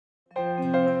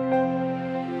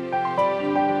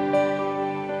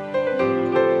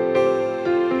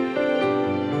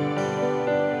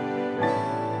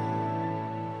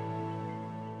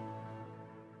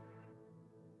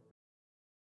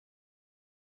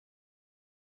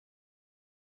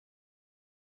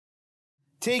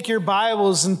Take your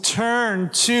Bibles and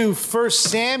turn to 1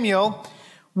 Samuel.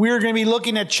 We're going to be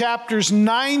looking at chapters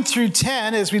 9 through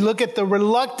 10 as we look at the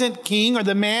reluctant king, or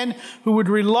the man who would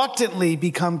reluctantly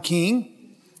become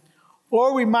king.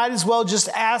 Or we might as well just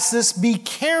ask this: be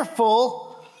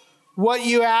careful what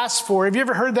you ask for. Have you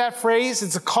ever heard that phrase?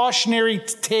 It's a cautionary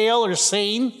tale or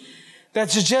saying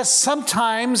that suggests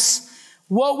sometimes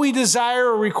what we desire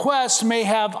or request may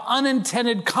have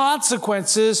unintended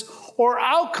consequences or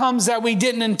outcomes that we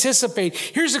didn't anticipate.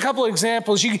 Here's a couple of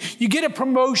examples. You get a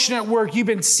promotion at work. You've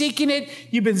been seeking it.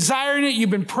 You've been desiring it. You've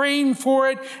been praying for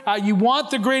it. You want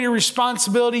the greater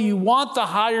responsibility. You want the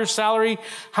higher salary.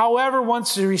 However,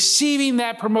 once they're receiving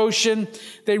that promotion,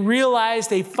 they realize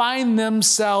they find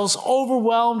themselves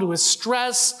overwhelmed with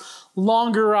stress,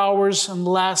 longer hours, and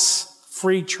less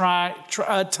free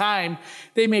time.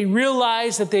 They may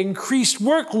realize that the increased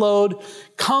workload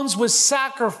comes with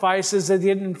sacrifices that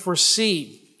they didn't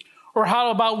foresee. Or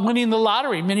how about winning the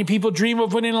lottery? Many people dream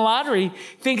of winning the lottery,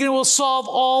 thinking it will solve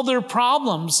all their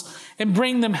problems and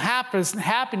bring them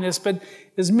happiness. But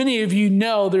as many of you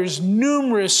know, there's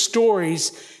numerous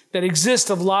stories that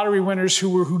exist of lottery winners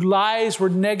whose lives were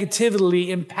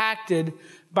negatively impacted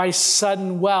by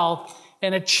sudden wealth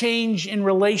and a change in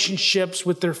relationships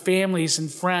with their families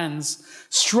and friends,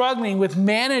 struggling with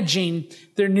managing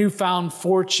their newfound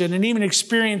fortune, and even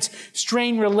experience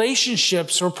strained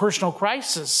relationships or personal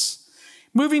crisis.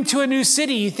 Moving to a new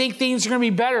city, you think things are going to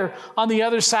be better on the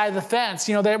other side of the fence.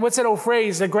 You know, what's that old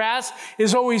phrase? The grass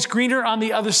is always greener on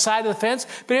the other side of the fence.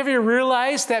 But have you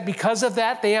realized that because of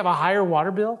that, they have a higher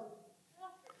water bill?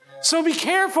 So be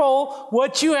careful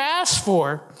what you ask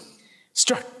for.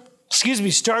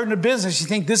 Starting a business, you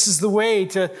think this is the way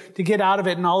to get out of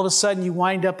it, and all of a sudden you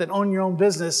wind up that owning your own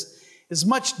business is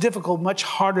much difficult, much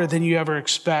harder than you ever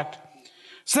expect.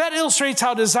 So that illustrates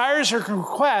how desires or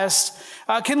requests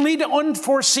can lead to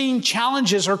unforeseen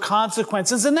challenges or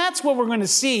consequences, and that's what we're going to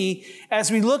see as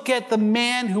we look at the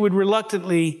man who would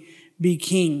reluctantly be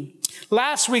king.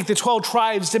 Last week, the 12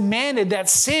 tribes demanded that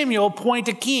Samuel appoint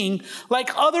a king like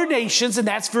other nations, and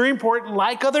that's very important,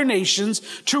 like other nations,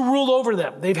 to rule over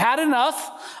them. They've had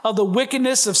enough of the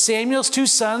wickedness of Samuel's two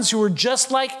sons, who were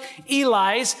just like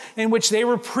Eli's, in which they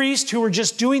were priests who were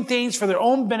just doing things for their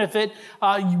own benefit,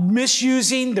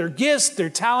 misusing their gifts, their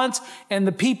talents, and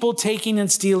the people taking and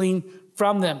stealing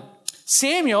from them.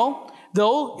 Samuel,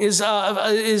 though,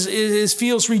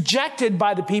 feels rejected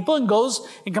by the people and goes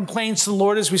and complains to the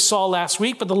Lord, as we saw last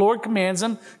week, but the Lord commands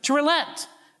him to relent.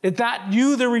 It's not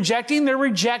you they're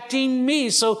rejecting me.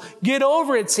 So get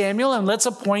over it, Samuel, and let's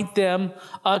appoint them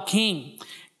a king.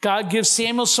 God gives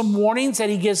Samuel some warnings that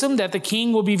he gives him, that the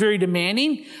king will be very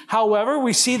demanding. However,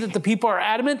 we see that the people are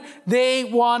adamant. They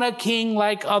want a king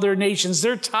like other nations.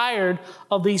 They're tired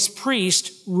of these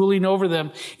priests ruling over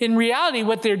them. In reality,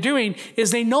 what they're doing is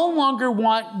they no longer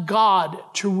want God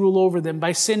to rule over them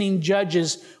by sending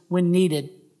judges when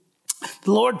needed.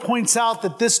 The Lord points out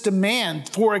that this demand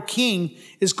for a king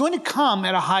is going to come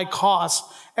at a high cost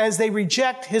as they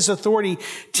reject his authority.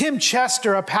 Tim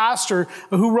Chester, a pastor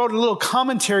who wrote a little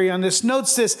commentary on this,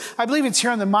 notes this. I believe it's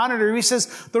here on the monitor. He says,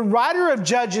 the writer of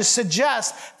Judges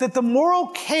suggests that the moral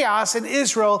chaos in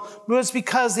Israel was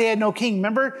because they had no king.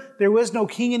 Remember, there was no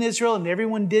king in Israel and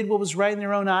everyone did what was right in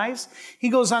their own eyes. He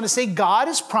goes on to say, God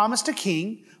has promised a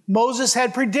king. Moses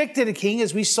had predicted a king,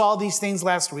 as we saw these things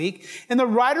last week. And the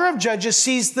writer of Judges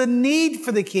sees the need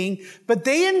for the king, but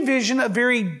they envision a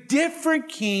very different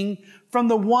king from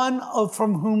the one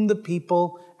from whom the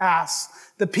people ask.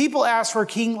 The people ask for a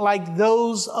king like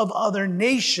those of other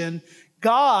nation.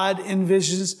 God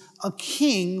envisions a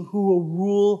king who will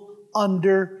rule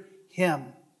under him.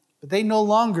 But they no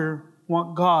longer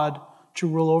want God to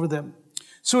rule over them.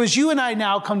 So as you and I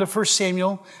now come to 1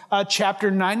 Samuel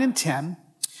chapter 9 and 10,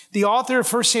 the author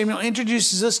of 1 Samuel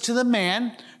introduces us to the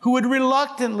man who would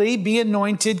reluctantly be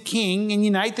anointed king and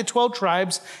unite the 12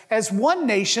 tribes as one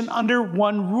nation under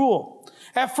one rule.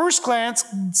 At first glance,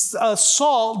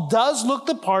 Saul does look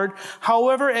the part.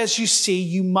 However, as you see,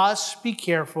 you must be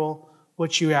careful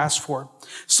what you ask for.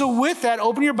 So with that,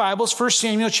 open your Bibles, 1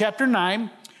 Samuel chapter 9.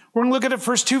 We're going to look at the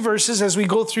first two verses as we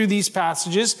go through these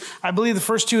passages. I believe the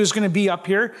first two is going to be up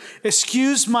here.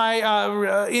 Excuse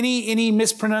my any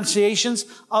mispronunciations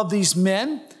of these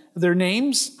men, their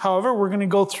names. However, we're going to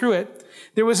go through it.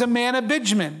 There was a man of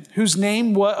Benjamin whose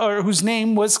name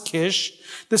was Kish,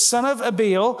 the son of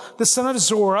Abiel, the son of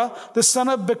Zorah, the son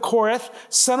of Bechorath,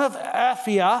 son of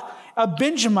Aphiah, a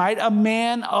Benjamite, a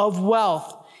man of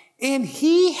wealth. And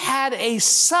he had a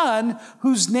son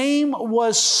whose name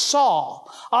was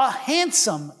Saul, a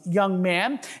handsome young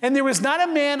man. And there was not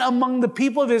a man among the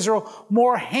people of Israel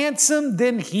more handsome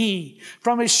than he.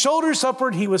 From his shoulders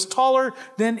upward, he was taller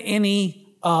than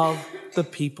any of the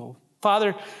people.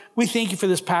 Father, we thank you for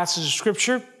this passage of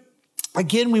Scripture.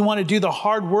 Again, we want to do the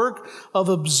hard work of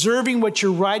observing what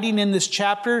you're writing in this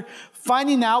chapter,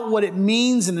 finding out what it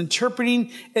means and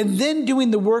interpreting, and then doing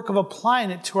the work of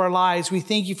applying it to our lives. We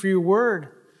thank you for your word,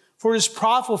 for it is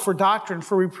profitable for doctrine,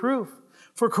 for reproof,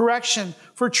 for correction,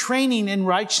 for training in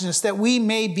righteousness, that we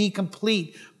may be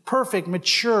complete, perfect,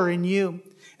 mature in you.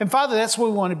 And Father, that's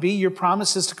what we want to be. Your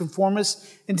promise is to conform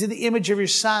us into the image of your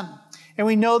Son. And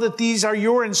we know that these are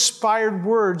your inspired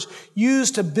words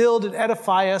used to build and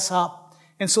edify us up.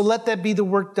 And so let that be the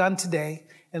work done today.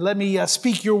 And let me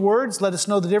speak your words. Let us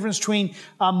know the difference between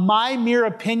my mere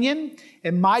opinion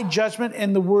and my judgment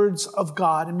and the words of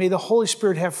God. And may the Holy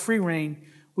Spirit have free reign.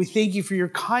 We thank you for your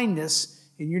kindness.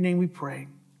 In your name we pray.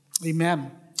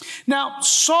 Amen. Now,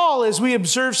 Saul, as we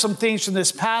observe some things from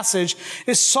this passage,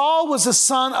 is Saul was the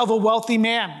son of a wealthy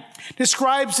man.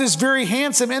 Describes as very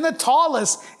handsome and the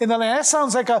tallest in the land. That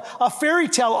sounds like a fairy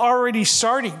tale already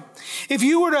starting. If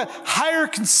you were to hire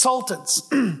consultants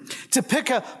to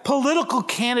pick a political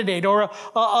candidate or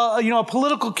a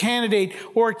political candidate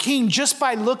or a king just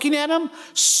by looking at him,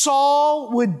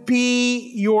 Saul would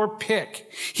be your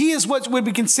pick. He is what would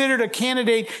be considered a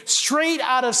candidate straight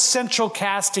out of central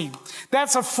casting.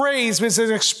 That's a phrase, it's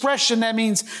an expression that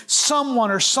means someone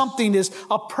or something is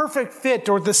a perfect fit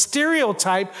or the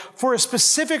stereotype for a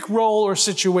specific role or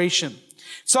situation.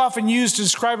 It's often used to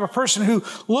describe a person who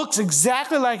looks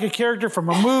exactly like a character from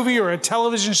a movie or a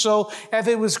television show if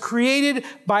it was created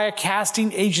by a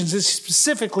casting agency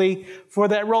specifically for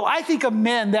that role. I think of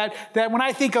men that when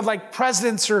I think of like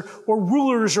presidents or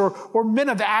rulers or men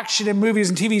of action in movies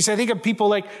and TVs, I think of people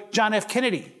like John F.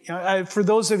 Kennedy. For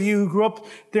those of you who grew up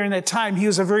during that time, he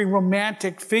was a very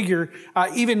romantic figure.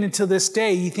 Even until this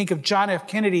day, you think of John F.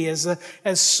 Kennedy as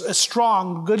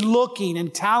strong, good looking,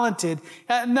 and talented.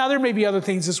 Now there may be other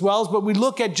things as well, but we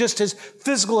look at just his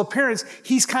physical appearance.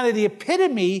 He's kind of the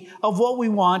epitome of what we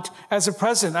want as a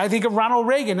president. I think of Ronald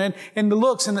Reagan and the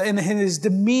looks and his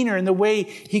demeanor and the way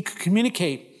he could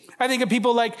communicate. I think of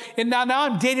people like, and now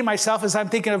I'm dating myself as I'm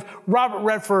thinking of Robert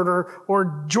Redford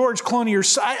or George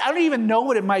Clooney I don't even know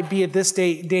what it might be at this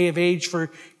day of age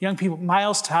for young people,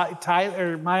 Miles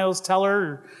Teller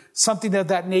or something of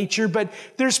that nature. But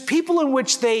there's people in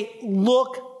which they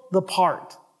look the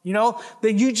part.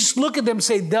 That you just look at them and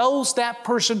say, that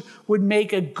person would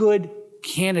make a good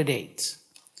candidate.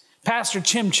 Pastor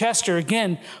Tim Chester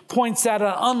again points out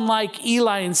that unlike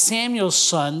Eli and Samuel's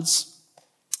sons,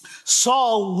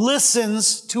 Saul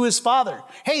listens to his father.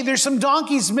 Hey, there's some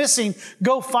donkeys missing.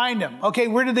 Go find them. Okay,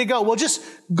 where did they go? Well, just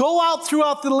go out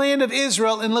throughout the land of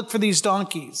Israel and look for these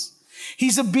donkeys.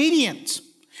 He's obedient.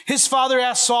 His father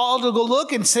asks Saul to go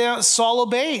look, and Saul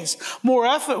obeys.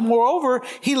 Moreover,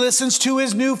 he listens to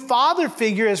his new father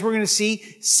figure, as we're going to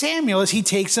see, Samuel, as he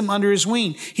takes him under his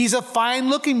wing. He's a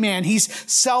fine-looking man. He's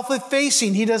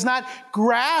self-effacing. He does not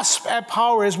grasp at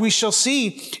power, as we shall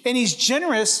see, and he's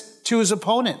generous to his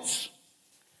opponents.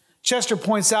 Chester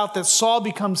points out that Saul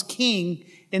becomes king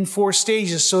in 4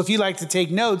 stages. So if you like to take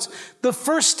notes, the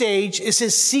first stage is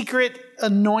his secret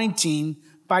anointing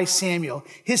by Samuel.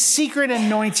 His secret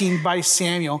anointing by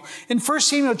Samuel. In 1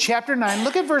 Samuel chapter 9,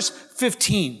 look at verse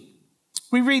 15.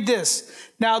 We read this.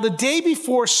 Now the day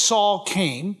before Saul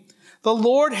came, the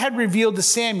Lord had revealed to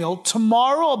Samuel,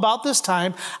 tomorrow about this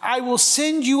time, I will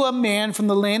send you a man from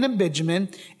the land of Benjamin,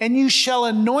 and you shall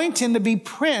anoint him to be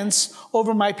prince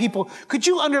over my people. Could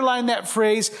you underline that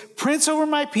phrase, prince over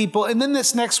my people? And then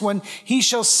this next one, he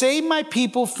shall save my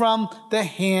people from the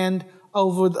hand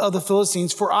of the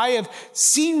Philistines. For I have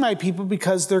seen my people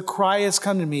because their cry has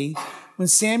come to me. When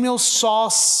Samuel saw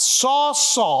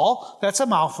Saul, that's a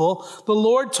mouthful, the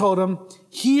Lord told him,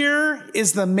 here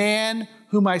is the man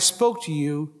whom I spoke to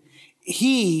you.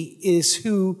 He is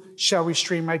who shall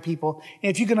restrain my people. And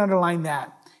if you can underline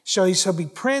that, he shall be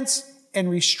prince and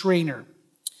restrainer.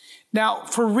 Now,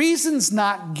 for reasons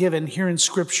not given here in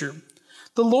Scripture,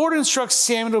 the Lord instructs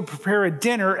Samuel to prepare a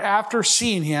dinner after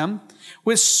seeing him,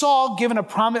 with Saul given a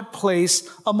prominent place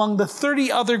among the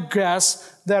 30 other guests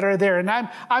that are there. And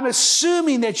I'm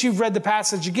assuming that you've read the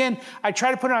passage. Again, I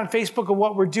try to put it on Facebook of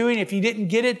what we're doing. If you didn't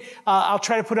get it, I'll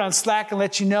try to put it on Slack and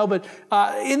let you know. But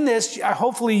in this,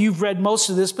 hopefully you've read most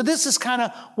of this. But this is kind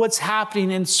of what's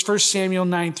happening in 1 Samuel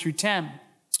 9 through 10.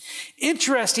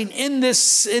 Interesting, in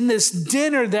this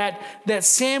dinner that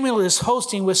Samuel is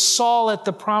hosting with Saul at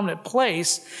the prominent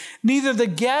place, neither the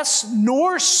guests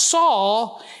nor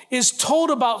Saul is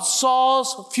told about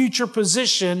Saul's future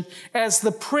position as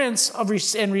the prince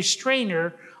and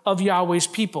restrainer of Yahweh's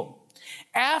people.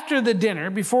 After the dinner,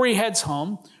 before he heads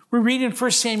home, we read in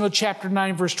 1 Samuel chapter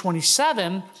 9, verse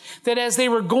 27, that as they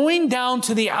were going down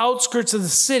to the outskirts of the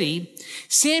city,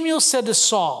 Samuel said to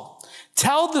Saul,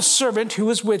 "Tell the servant who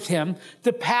was with him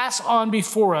to pass on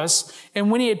before us." And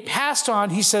when he had passed on,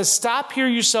 he says, "Stop here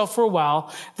yourself for a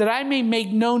while, that I may make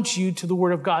known to you to the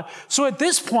word of God." So at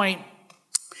this point,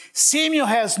 Samuel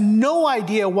has no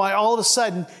idea why all of a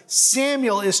sudden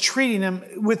Samuel is treating him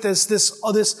with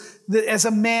as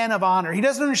a man of honor. He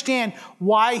doesn't understand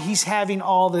why he's having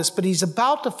all this, but he's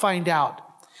about to find out.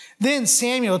 Then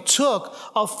Samuel took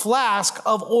a flask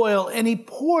of oil and he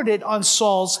poured it on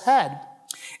Saul's head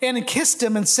and he kissed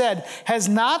him and said, "Has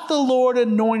not the Lord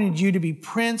anointed you to be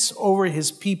prince over his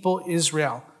people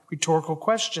Israel?" Rhetorical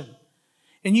question.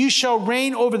 "And you shall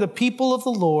reign over the people of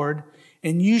the Lord,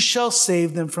 and you shall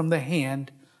save them from the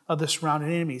hand of the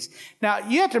surrounding enemies." Now,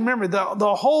 you have to remember,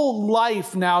 the whole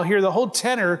life now here, the whole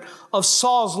tenor of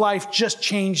Saul's life just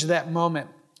changed that moment.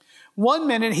 One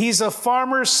minute, he's a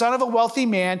farmer, son of a wealthy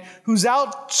man, who's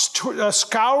out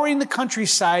scouring the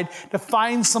countryside to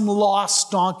find some lost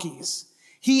donkeys.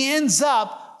 He ends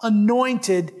up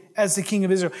anointed as the king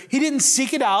of Israel. He didn't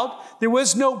seek it out. There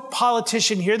was no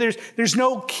politician here. There's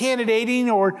no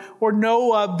candidating or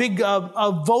no big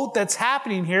vote that's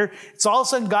happening here. It's all of a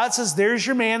sudden God says, "There's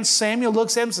your man." Samuel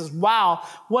looks at him and says, "Wow,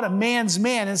 what a man's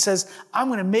man," and says, "I'm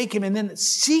going to make him." And then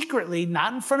secretly,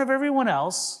 not in front of everyone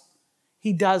else,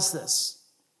 he does this.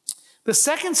 The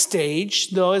second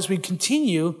stage, though, as we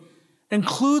continue,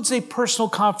 includes a personal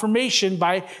confirmation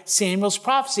by Samuel's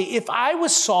prophecy. If I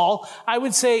was Saul, I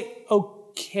would say,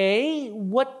 "Okay,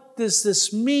 what does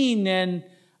this mean? And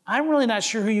I'm really not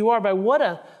sure who you are. By what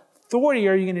authority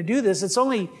are you going to do this? It's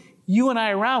only you and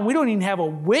I around. We don't even have a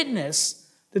witness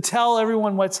to tell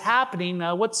everyone what's happening,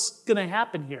 what's going to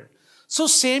happen here." So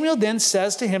Samuel then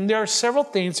says to him, there are several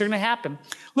things that are going to happen.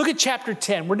 Look at chapter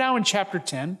 10. We're now in chapter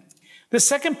 10. The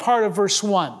second part of verse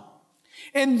 1.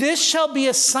 "And this shall be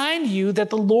a sign to you that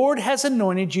the Lord has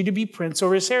anointed you to be prince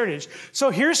over his heritage." So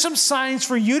here's some signs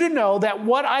for you to know that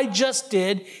what I just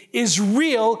did is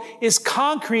real, is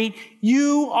concrete.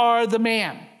 You are the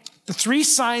man. The three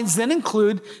signs then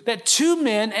include that two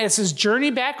men, as his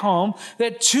journey back home,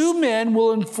 that two men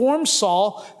will inform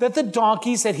Saul that the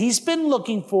donkeys that he's been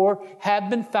looking for have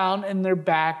been found and they're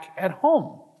back at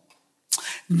home.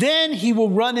 Then he will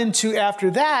run into, after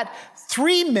that,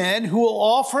 three men who will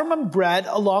offer him bread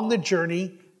along the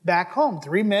journey back home.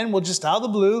 Three men will just out of the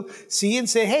blue see and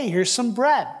say, "Hey, here's some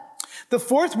bread." The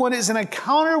fourth one is an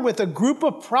encounter with a group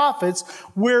of prophets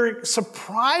where,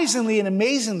 surprisingly and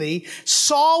amazingly,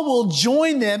 Saul will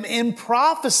join them in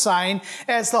prophesying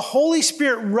as the Holy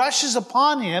Spirit rushes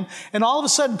upon him. And all of a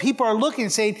sudden people are looking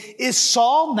and saying, "Is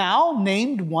Saul now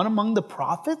named one among the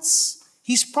prophets?"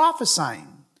 He's prophesying.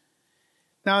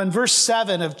 Now in verse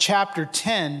 7 of chapter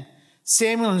 10,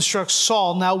 Samuel instructs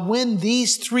Saul, "Now when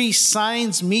these three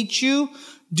signs meet you,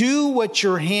 do what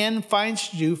your hand finds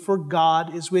to do, for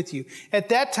God is with you." At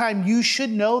that time, you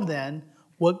should know then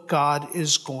what God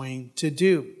is going to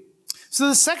do. So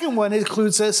the second one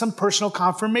includes some personal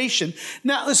confirmation.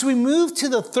 Now, as we move to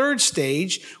the third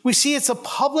stage, we see it's a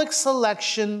public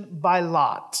selection by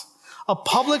lot. A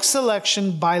public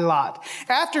selection by lot.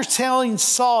 After telling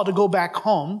Saul to go back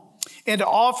home and to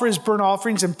offer his burnt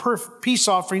offerings and peace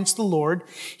offerings to the Lord,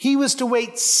 he was to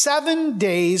wait 7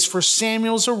 days for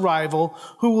Samuel's arrival,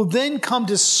 who will then come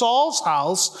to Saul's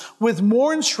house with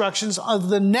more instructions of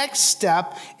the next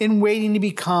step in waiting to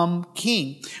become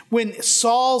king. When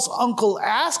Saul's uncle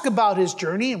asked about his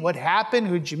journey and what happened,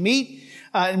 who'd you meet,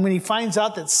 and when he finds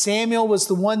out that Samuel was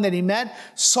the one that he met,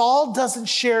 Saul doesn't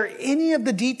share any of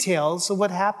the details of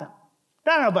what happened.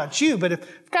 I don't know about you, but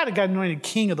if God got anointed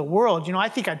king of the world, I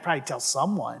think I'd probably tell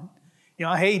someone,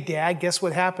 "Hey, Dad, guess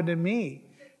what happened to me?"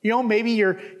 Maybe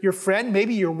your friend,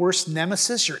 maybe your worst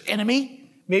nemesis, your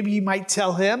enemy. Maybe you might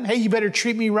tell him, "Hey, you better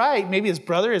treat me right." Maybe his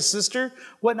brother, his sister,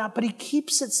 whatnot. But he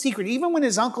keeps it secret. Even when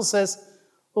his uncle says,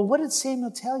 "Well, what did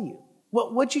Samuel tell you?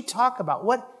 What'd you talk about?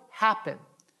 What happened?"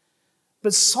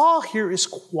 But Saul here is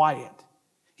quiet.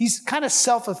 He's kind of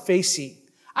self-effacing.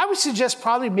 I would suggest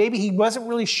probably maybe he wasn't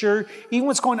really sure even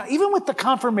what's going on, even with the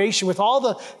confirmation, with all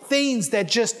the things that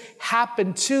just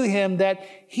happened to him, that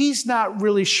he's not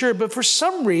really sure. But for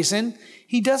some reason,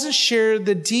 he doesn't share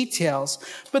the details.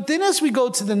 But then as we go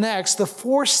to the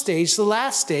fourth stage, the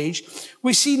last stage,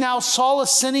 we see now Saul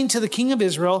ascending to the king of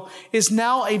Israel is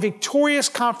now a victorious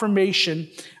confirmation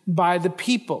by the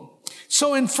people.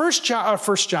 So in 1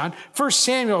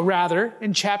 Samuel,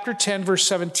 in chapter 10, verse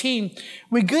 17,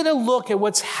 we get a look at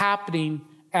what's happening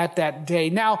at that day.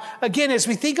 Now, again, as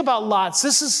we think about lots,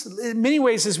 this is, in many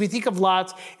ways, as we think of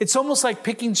lots, it's almost like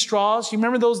picking straws. You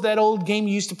remember that old game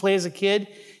you used to play as a kid?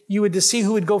 You would, to see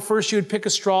who would go first, you would pick a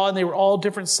straw, and they were all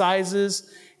different sizes.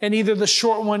 And either the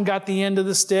short one got the end of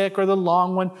the stick or the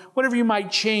long one, whatever you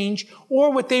might change.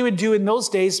 Or what they would do in those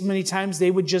days, many times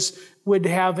they would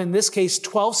have, in this case,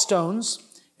 12 stones.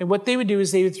 And what they would do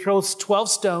is they would throw 12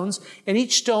 stones, and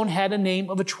each stone had a name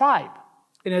of a tribe.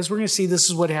 And as we're going to see, this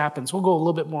is what happens. We'll go a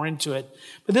little bit more into it.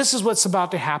 But this is what's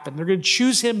about to happen. They're going to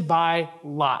choose him by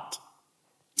lot.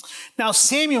 Now,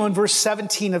 Samuel in verse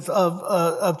 17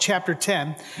 of chapter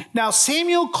 10. Now,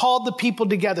 Samuel called the people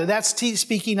together. That's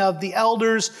speaking of the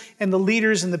elders and the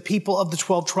leaders and the people of the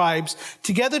 12 tribes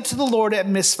together to the Lord at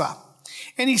Mizpah.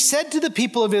 And he said to the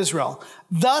people of Israel,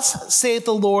 "Thus saith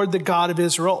the Lord, the God of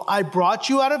Israel, I brought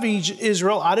you out of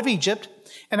Israel, out of Egypt,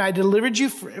 and I delivered you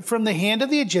from the hand of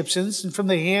the Egyptians and from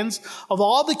the hands of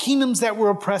all the kingdoms that were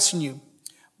oppressing you.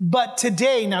 But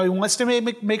today," now he wants to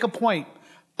make a point,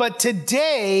 "but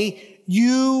today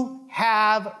you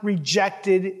have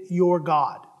rejected your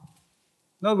God."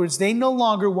 In other words, they no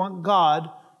longer want God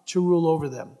to rule over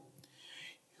them,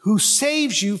 who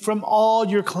saves you from all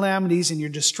your calamities and your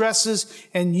distresses,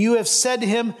 and you have said to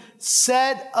him,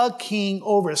 "Set a king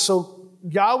over us." So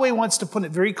Yahweh wants to put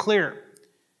it very clear.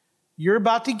 You're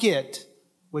about to get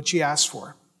what you asked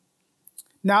for.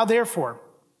 Now, therefore,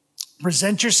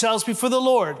 present yourselves before the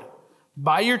Lord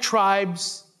by your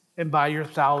tribes and by your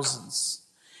thousands.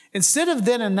 Instead of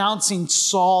then announcing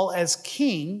Saul as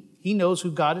king, he knows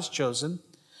who God has chosen,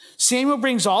 Samuel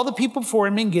brings all the people before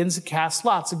him and begins to cast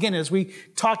lots. Again, as we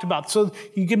talked about. So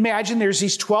you can imagine there's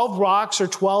these 12 rocks or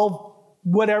 12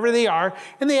 whatever they are,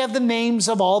 and they have the names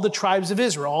of all the tribes of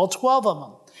Israel, all 12 of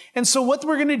them. And so what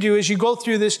we're going to do is you go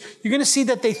through this, you're going to see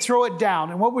that they throw it down.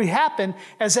 And what will happen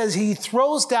is as he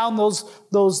throws down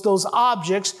those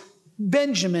objects,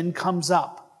 Benjamin comes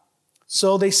up.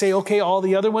 So they say, okay, all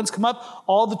the other ones come up.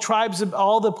 All the tribes,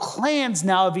 all the clans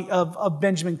now of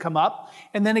Benjamin come up.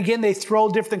 And then again, they throw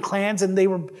different clans, and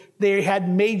they had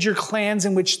major clans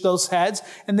in which those heads,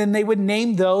 and then they would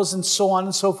name those and so on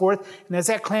and so forth. And as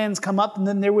that clans come up, and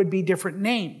then there would be different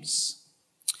names.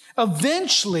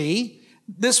 Eventually,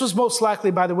 this was most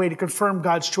likely, by the way, to confirm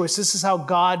God's choice. This is how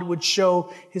God would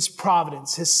show his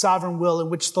providence, his sovereign will in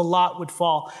which the lot would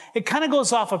fall. It kind of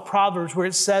goes off of Proverbs where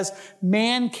it says,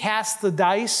 man casts the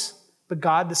dice, but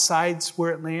God decides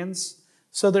where it lands.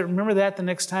 So that remember that the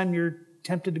next time you're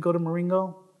tempted to go to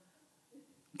Marengo.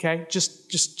 Okay,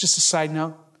 just a side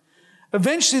note.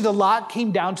 Eventually, the lot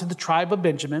came down to the tribe of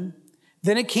Benjamin.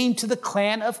 Then it came to the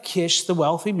clan of Kish, the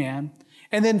wealthy man.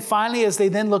 And then finally, as they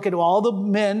then look at all the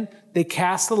men, they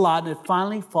cast the lot, and it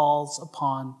finally falls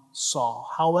upon Saul.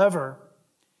 However,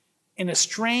 in a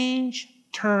strange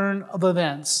turn of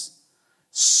events,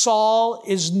 Saul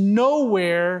is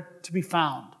nowhere to be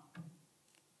found.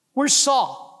 Where's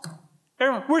Saul?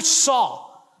 Everyone, where's Saul?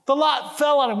 The lot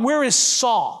fell on him. Where is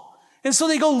Saul? And so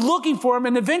they go looking for him,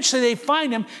 and eventually they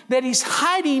find him that he's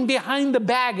hiding behind the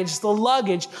baggage, the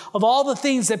luggage of all the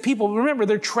things that people, remember,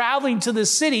 they're traveling to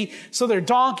this city, so their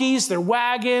donkeys, their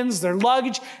wagons, their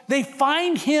luggage, they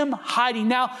find him hiding.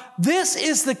 Now, this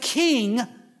is the king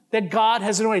that God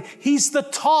has anointed. He's the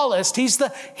tallest, he's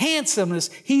the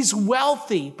handsomest, he's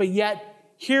wealthy, but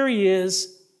yet here he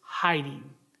is hiding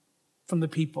from the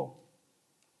people.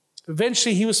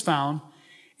 Eventually he was found.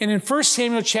 And in 1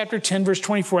 Samuel chapter 10, verse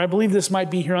 24, I believe this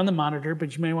might be here on the monitor,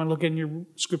 but you may want to look in your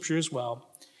scripture as well.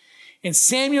 And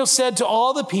Samuel said to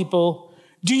all the people,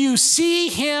 "Do you see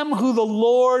him who the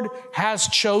Lord has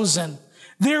chosen?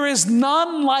 There is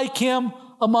none like him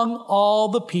among all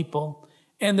the people."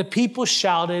 And the people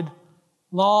shouted,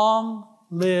 "Long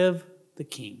live the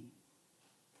king."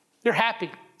 They're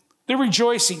happy. They're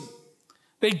rejoicing.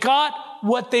 They got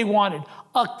what they wanted.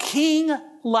 A king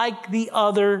like the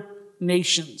other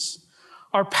nations.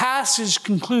 Our passage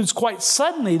concludes quite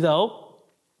suddenly, though.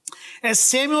 As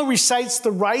Samuel recites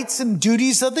the rights and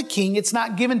duties of the king, it's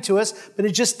not given to us, but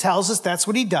it just tells us that's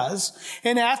what he does.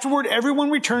 And afterward,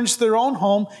 everyone returns to their own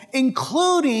home,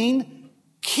 including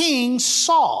King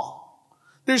Saul.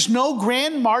 There's no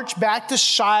grand march back to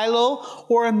Shiloh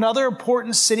or another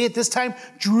important city. At this time,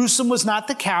 Jerusalem was not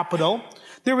the capital.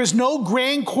 There was no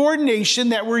grand coronation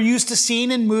that we're used to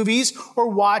seeing in movies or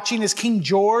watching as King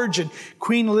George and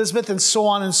Queen Elizabeth and so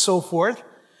on and so forth.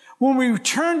 When we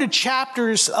return to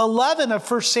chapters 11 of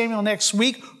 1 Samuel next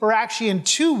week, or actually in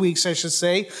 2 weeks, I should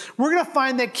say, we're going to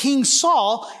find that King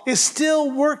Saul is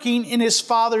still working in his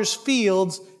father's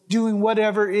fields, doing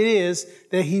whatever it is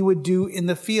that he would do in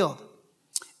the field.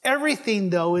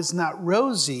 Everything, though, is not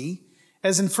rosy.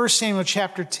 As in 1 Samuel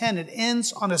chapter 10, it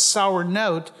ends on a sour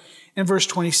note in verse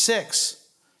 26.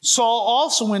 Saul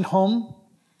also went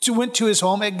to his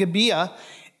home at Gibeah,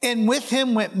 and with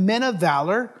him went men of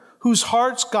valor, whose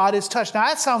hearts God has touched. Now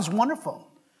that sounds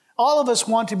wonderful. All of us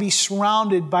want to be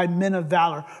surrounded by men of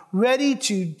valor, ready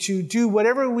to do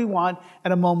whatever we want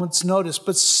at a moment's notice.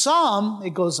 But some,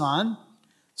 it goes on,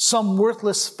 some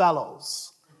worthless fellows.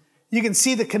 You can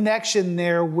see the connection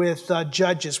there with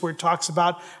Judges, where it talks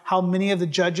about how many of the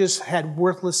judges had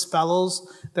worthless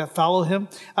fellows that follow him.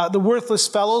 The worthless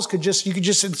fellows you could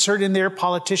just insert in there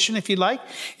politician if you like,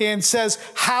 and says,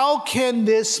 how can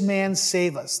this man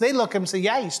save us? They look at him and say,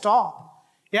 yeah, he's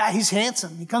tall. Yeah, he's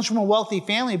handsome. He comes from a wealthy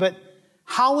family, but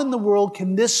how in the world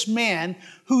can this man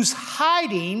who's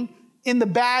hiding in the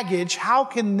baggage, how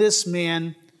can this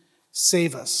man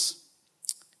save us?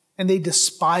 And they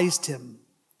despised him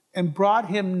and brought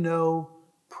him no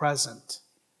present.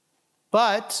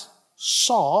 But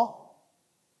Saul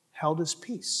held his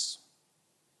peace.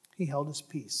 He held his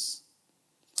peace.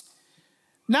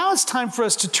 Now it's time for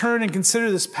us to turn and consider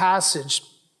this passage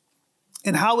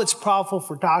and how it's powerful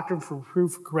for doctrine, for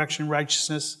reproof, for correction,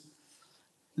 righteousness,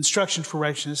 instruction for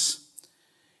righteousness.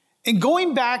 And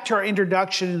going back to our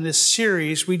introduction in this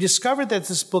series, we discovered that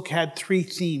this book had 3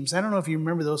 themes. I don't know if you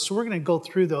remember those, so we're going to go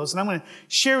through those. And I'm going to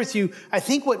share with you, I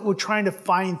think, what we're trying to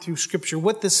find through Scripture,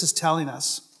 what this is telling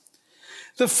us.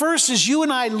 The first is you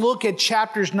and I look at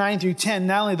chapters 9 through 10,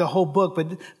 not only the whole book,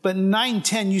 but 9,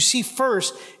 10, you see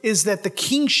first is that the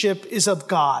kingship is of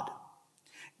God.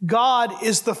 God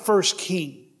is the first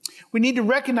king. We need to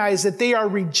recognize that they are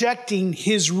rejecting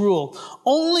his rule.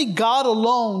 Only God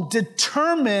alone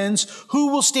determines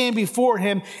who will stand before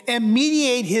him and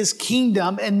mediate his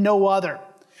kingdom, and no other.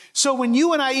 So when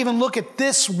you and I even look at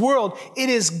this world, it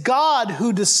is God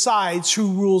who decides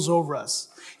who rules over us.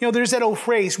 You know, there's that old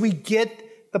phrase, we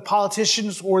get the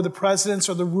politicians or the presidents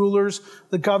or the rulers,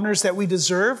 the governors that we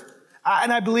deserve.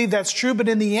 And I believe that's true. But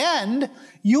in the end,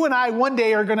 you and I one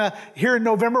day are going to, here in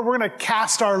November, we're going to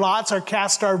cast our lots or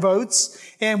cast our votes.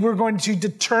 And we're going to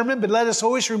determine, but let us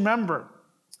always remember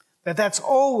that that's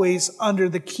always under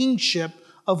the kingship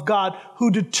of God,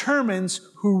 who determines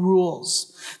who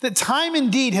rules. The time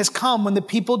indeed has come when the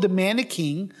people demand a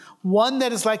king, one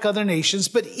that is like other nations.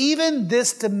 But even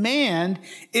this demand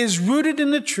is rooted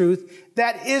in the truth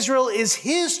that Israel is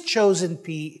his chosen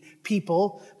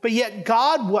people, but yet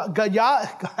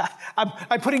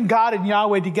I'm putting God and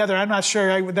Yahweh together. I'm not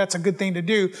sure that's a good thing to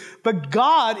do, but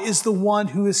God is the one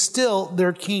who is still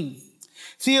their king.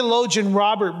 Theologian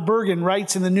Robert Bergen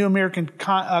writes in the New American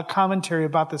Commentary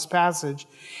about this passage.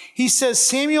 He says,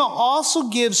 Samuel also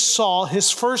gives Saul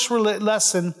his first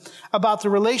lesson about the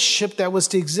relationship that was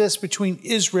to exist between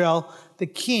Israel, the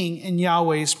king, and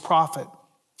Yahweh's prophet.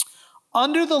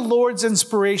 Under the Lord's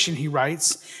inspiration, he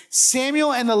writes,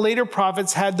 Samuel and the later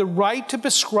prophets had the right to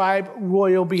prescribe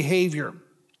royal behavior.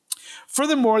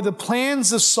 Furthermore, the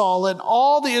plans of Saul and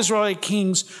all the Israelite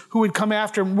kings who would come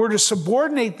after him were to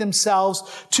subordinate themselves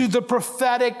to the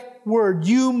prophetic word.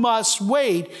 You must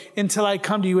wait until I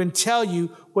come to you and tell you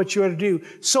what you are to do.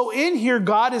 So in here,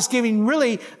 God is giving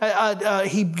really,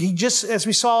 he just, as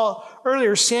we saw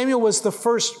earlier, Samuel was the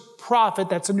first prophet.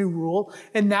 That's a new rule,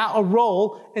 and now a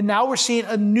role. And now we're seeing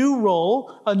a new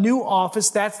role, a new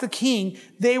office. That's the king.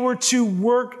 They were to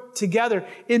work together.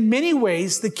 In many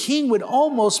ways, the king would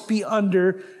almost be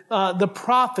under the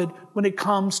prophet when it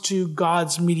comes to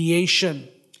God's mediation.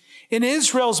 In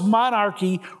Israel's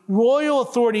monarchy, royal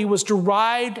authority was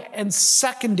derived and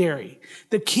secondary.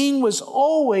 The king was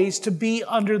always to be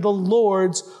under the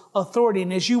Lord's authority.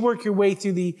 And as you work your way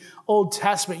through the Old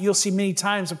Testament, you'll see many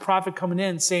times a prophet coming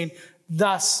in saying,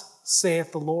 thus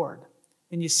saith the Lord.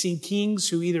 And you see kings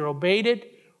who either obeyed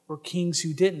it or kings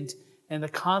who didn't, and the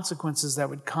consequences that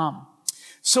would come.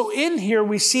 So in here,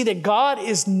 we see that God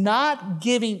is not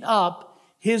giving up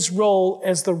his role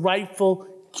as the rightful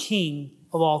king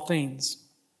of all things.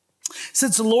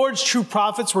 Since the Lord's true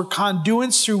prophets were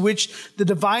conduits through which the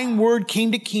divine word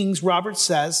came to kings, Robert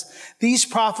says, these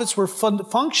prophets were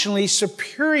functionally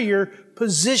superior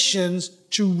positions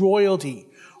to royalty.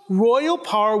 Royal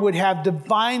power would have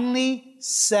divinely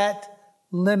set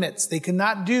limits. They could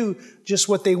not do just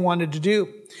what they wanted to do.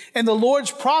 And the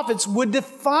Lord's prophets would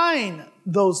define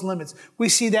those limits. We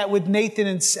see that with Nathan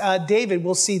and David.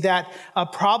 We'll see that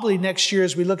probably next year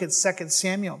as we look at 2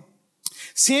 Samuel.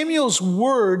 Samuel's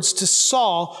words to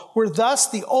Saul were thus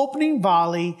the opening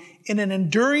volley in an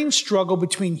enduring struggle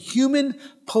between human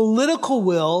political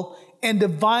will and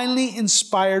divinely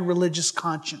inspired religious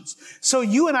conscience. So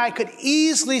you and I could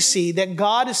easily see that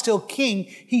God is still king.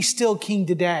 He's still king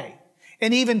today.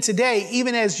 And even today,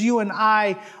 even as you and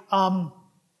I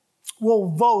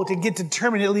will vote and get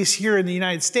determined, at least here in the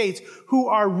United States, who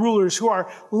our rulers, who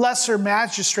our lesser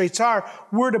magistrates are,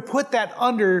 we're to put that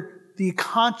under the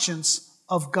conscience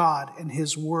of God and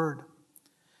his word.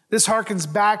 This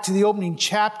harkens back to the opening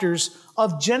chapters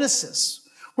of Genesis,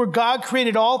 where God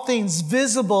created all things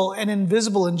visible and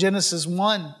invisible in Genesis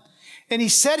 1. And he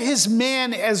set his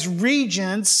man as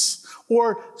regents,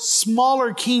 or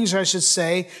smaller kings, I should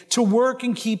say, to work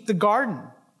and keep the garden.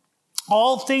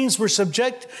 All things were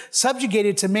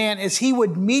subjugated to man as he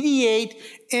would mediate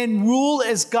and rule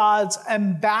as God's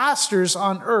ambassadors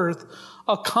on earth,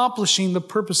 accomplishing the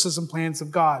purposes and plans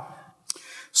of God.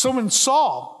 So when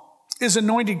Saul is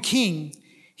anointed king,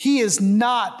 he is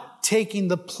not taking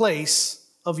the place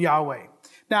of Yahweh.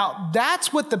 Now,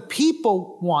 that's what the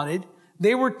people wanted.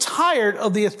 They were tired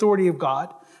of the authority of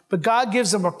God. But God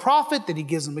gives them a prophet, then he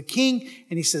gives them a king,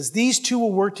 and he says, these two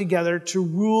will work together to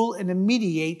rule and to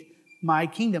mediate my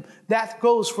kingdom. That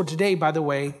goes for today, by the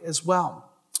way, as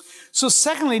well. So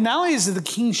secondly, not only is it the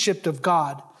kingship of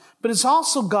God, but it's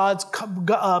also God's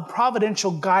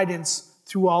providential guidance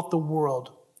throughout the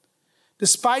world.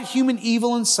 Despite human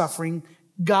evil and suffering,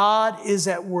 God is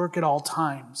at work at all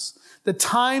times. The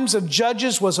times of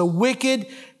Judges was a wicked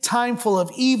time full of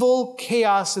evil,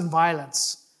 chaos, and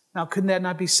violence. Now, couldn't that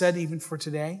not be said even for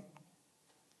today?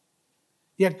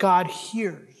 Yet God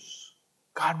hears,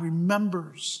 God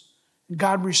remembers, and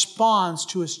God responds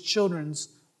to his children's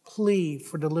plea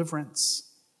for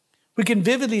deliverance. We can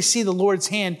vividly see the Lord's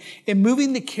hand in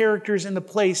moving the characters into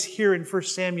place here in 1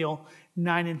 Samuel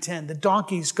 9 and 10. The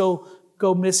donkeys go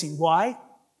missing. Why?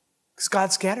 Because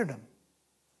God scattered them.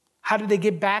 How did they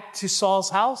get back to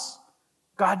Saul's house?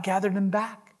 God gathered them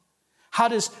back. How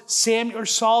does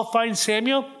Saul find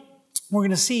Samuel? We're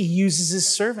going to see he uses his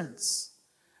servants.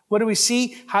 What do we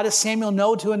see? How does Samuel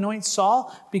know to anoint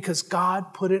Saul? Because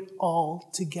God put it all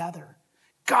together.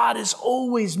 God is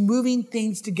always moving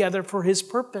things together for his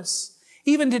purpose.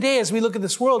 Even today, as we look at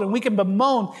this world, and we can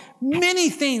bemoan many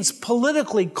things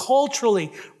politically,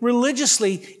 culturally,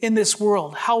 religiously in this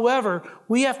world. However,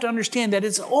 we have to understand that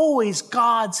it's always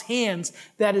God's hands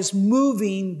that is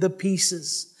moving the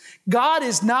pieces. God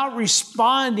is not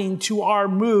responding to our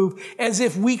move as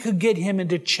if we could get him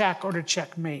into check or to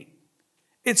checkmate.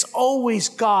 It's always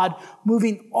God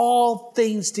moving all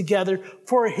things together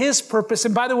for his purpose.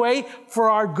 And by the way, for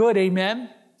our good,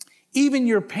 amen? Even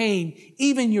your pain,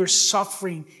 even your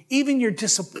suffering, even your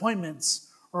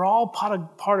disappointments are all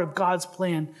part of God's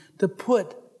plan to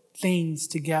put things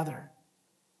together.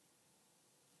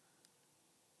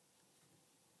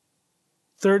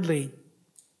 Thirdly,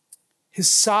 his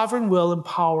sovereign will and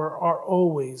power are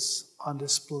always on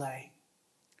display.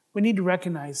 We need to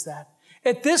recognize that.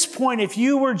 At this point, if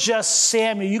you were just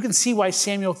Samuel, you can see why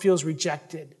Samuel feels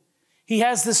rejected. He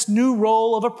has this new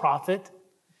role of a prophet.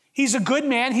 He's a good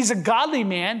man. He's a godly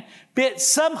man. But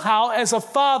somehow, as a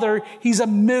father, he's a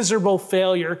miserable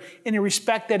failure in the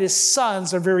respect that his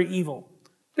sons are very evil.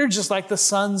 They're just like the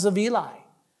sons of Eli.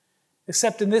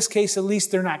 Except in this case, at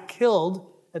least they're not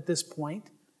killed at this point.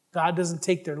 God doesn't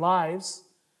take their lives.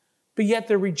 But yet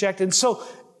they're rejected. And so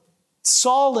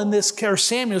Samuel, in this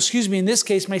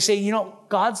case, may say,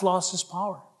 God's lost his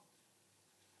power.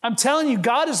 I'm telling you,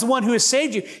 God is the one who has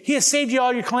saved you. He has saved you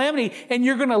all your calamity, and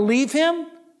you're going to leave him?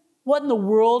 What in the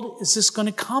world is this going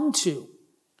to come to?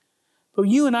 But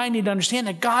you and I need to understand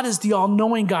that God is the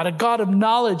all-knowing God, a God of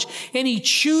knowledge, and he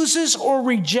chooses or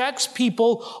rejects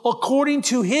people according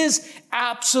to his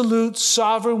absolute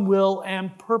sovereign will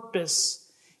and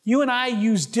purpose. You and I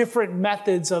use different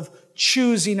methods of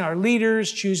choosing our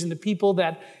leaders, choosing the people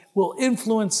that will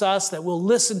influence us, that we'll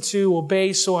listen to,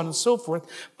 obey, so on and so forth.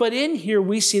 But in here,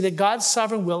 we see that God's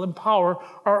sovereign will and power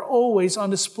are always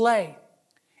on display.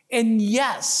 And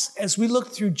yes, as we look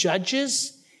through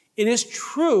Judges, it is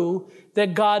true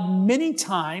that God many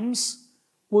times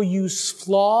will use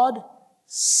flawed,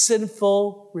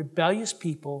 sinful, rebellious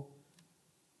people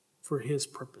for his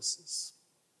purposes.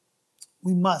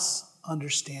 We must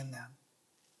understand that.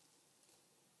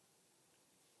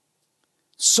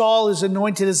 Saul is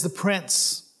anointed as the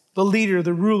prince. the leader,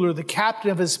 the ruler, the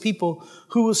captain of his people,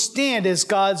 who will stand as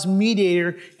God's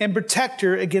mediator and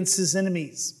protector against his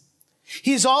enemies.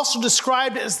 He is also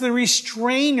described as the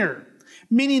restrainer,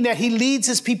 meaning that he leads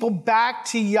his people back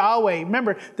to Yahweh.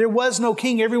 Remember, there was no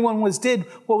king. Everyone did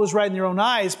what was right in their own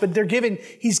eyes, but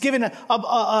he's given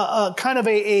a kind of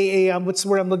what's the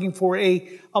word I'm looking for?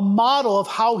 A model of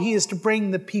how he is to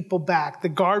bring the people back, the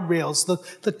guardrails,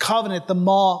 the covenant, the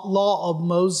law of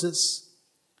Moses,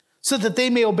 so that they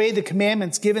may obey the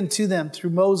commandments given to them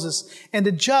through Moses and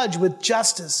to judge with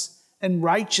justice and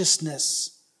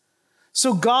righteousness.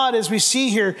 So God, as we see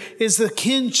here, is the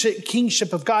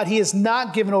kingship of God. He is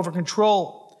not given over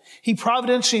control. He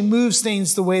providentially moves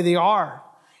things the way they are.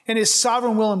 And his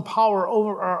sovereign will and power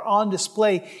are on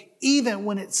display, even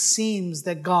when it seems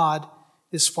that God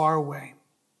is far away.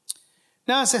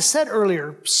 Now, as I said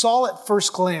earlier, Saul at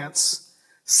first glance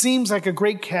seems like a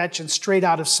great catch and straight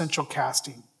out of central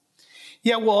casting.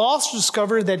 Yet we'll also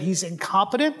discover that he's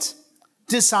incompetent,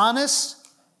 dishonest,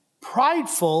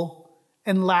 prideful,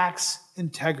 and lacks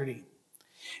integrity.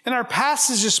 In our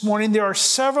passage this morning, there are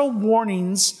several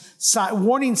warning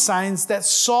signs that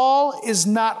Saul is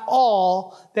not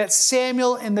all that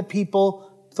Samuel and the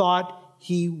people thought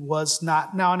he was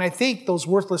not. Now, and I think those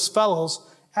worthless fellows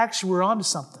actually were onto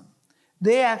something.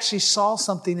 They actually saw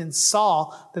something in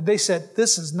Saul that they said,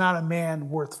 this is not a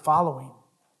man worth following.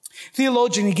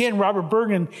 Theologian, again, Robert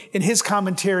Bergen, in his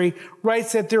commentary,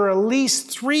 writes that there are at least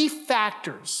three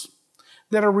factors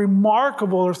that are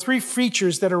remarkable, or three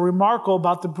features that are remarkable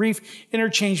about the brief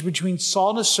interchange between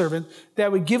Saul and his servant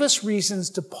that would give us reasons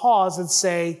to pause and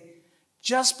say,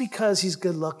 just because he's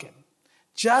good looking,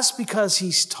 just because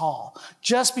he's tall,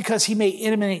 just because he may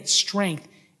emanate strength,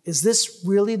 is this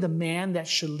really the man that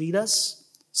should lead us?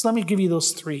 So let me give you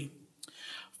those three.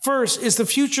 First is the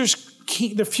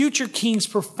future king's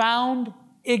profound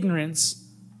ignorance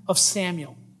of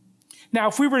Samuel. Now,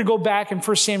 if we were to go back in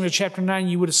 1 Samuel chapter 9,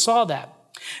 you would have saw that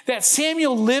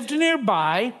Samuel lived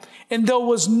nearby, and though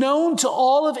was known to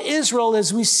all of Israel,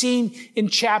 as we've seen in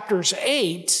chapters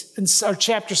 8, or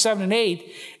chapter 7 and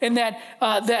 8, and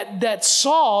that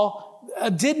Saul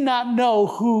did not know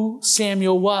who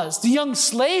Samuel was. The young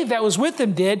slave that was with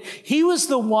him did. He was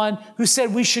the one who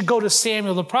said we should go to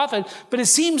Samuel the prophet. But it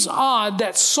seems odd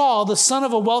that Saul, the son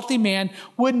of a wealthy man,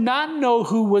 would not know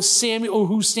who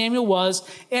Samuel was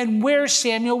and where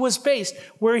Samuel was based,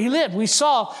 where he lived. We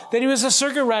saw that he was a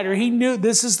circuit rider. He knew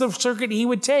this is the circuit he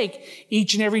would take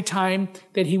each and every time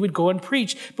that he would go and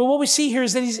preach. But what we see here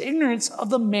is that he's ignorant of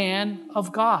the man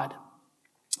of God.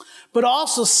 But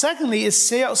also, secondly, is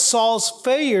Saul's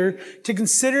failure to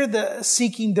consider the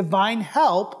seeking divine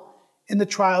help in the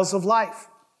trials of life.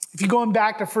 If you're going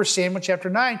back to 1 Samuel chapter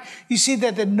 9, you see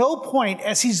that at no point,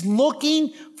 as he's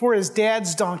looking for his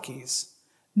dad's donkeys,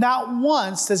 not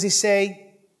once does he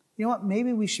say, you know what,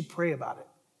 maybe we should pray about it.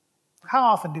 How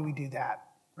often do we do that,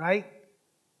 right?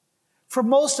 For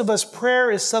most of us, prayer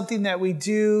is something that we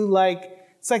do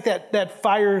it's like that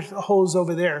fire hose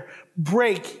over there.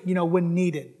 Break, when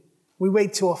needed. We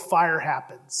wait till a fire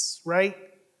happens, right?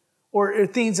 Or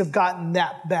things have gotten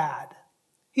that bad.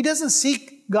 He doesn't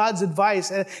seek God's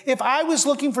advice. If I was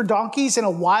looking for donkeys in a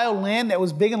wild land that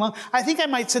was big and long, I think I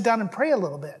might sit down and pray a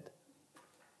little bit.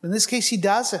 In this case, he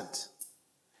doesn't.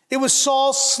 It was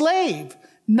Saul's slave,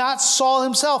 not Saul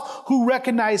himself, who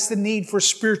recognized the need for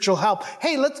spiritual help.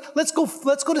 Hey, let's go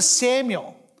to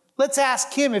Samuel. Let's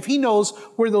ask him if he knows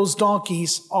where those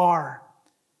donkeys are.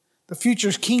 The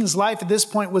future king's life at this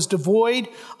point was devoid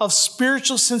of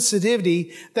spiritual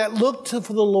sensitivity that looked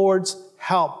for the Lord's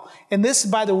help. And this,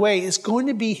 by the way, is going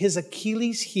to be his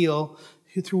Achilles heel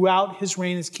throughout his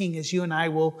reign as king, as you and I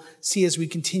will see as we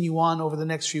continue on over the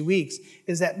next few weeks,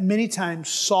 is that many times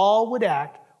Saul would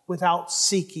act without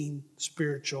seeking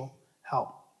spiritual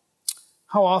help.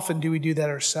 How often do we do that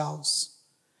ourselves?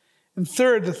 And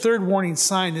third, the third warning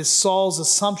sign is Saul's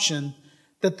assumption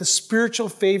that the spiritual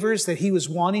favors that he was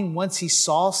wanting once he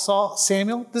saw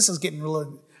Samuel, this is getting really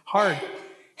hard,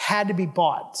 had to be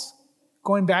bought.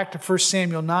 Going back to 1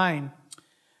 Samuel 9,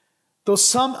 though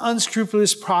some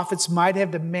unscrupulous prophets might have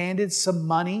demanded some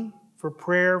money for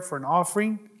prayer, for an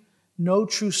offering, no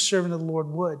true servant of the Lord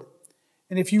would.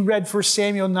 And if you read 1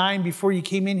 Samuel 9 before you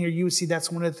came in here, you would see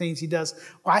that's one of the things he does.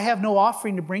 Well, I have no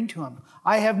offering to bring to him.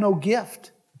 I have no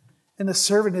gift. And the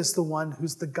servant is the one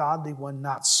who's the godly one,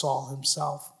 not Saul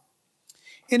himself.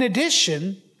 In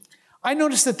addition, I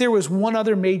noticed that there was one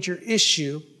other major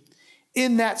issue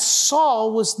in that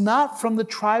Saul was not from the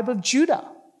tribe of Judah.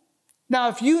 Now,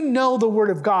 if you know the word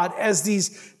of God as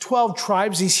these 12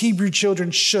 tribes, these Hebrew children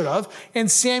should have,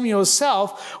 and Samuel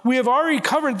himself, we have already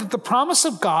covered that the promise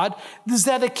of God is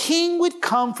that a king would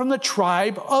come from the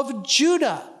tribe of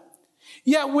Judah.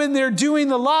 Yet when they're doing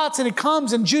the lots and it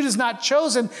comes and Judah's not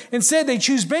chosen, instead they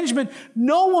choose Benjamin,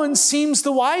 no one seems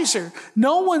the wiser.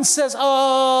 No one says,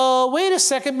 wait a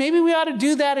second, maybe we ought to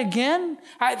do that again.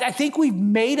 I think we've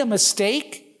made a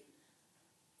mistake.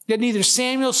 Yet neither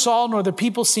Samuel, Saul, nor the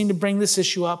people seem to bring this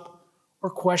issue up or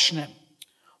question it.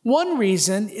 One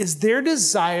reason is their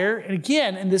desire, and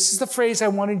again, and this is the phrase I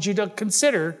wanted you to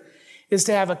consider, is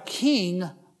to have a king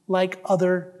like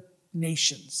other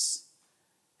nations.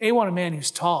 They want a man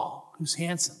who's tall, who's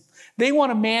handsome. They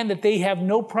want a man that they have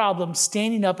no problem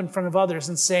standing up in front of others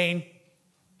and saying,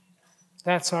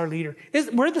 that's our leader.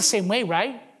 We're the same way,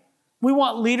 right? We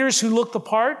want leaders who look the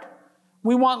part.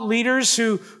 We want leaders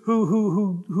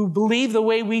who believe the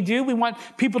way we do. We want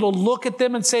people to look at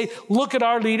them and say, look at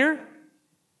our leader.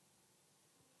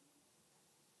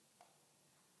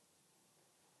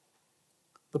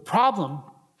 The problem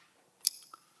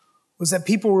was that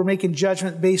people were making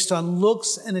judgment based on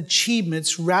looks and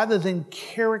achievements rather than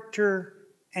character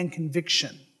and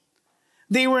conviction.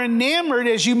 They were enamored,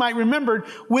 as you might remember,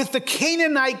 with the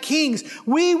Canaanite kings.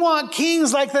 We want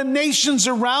kings like the nations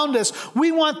around us.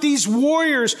 We want these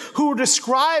warriors who were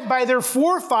described by their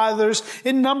forefathers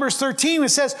in Numbers 13. It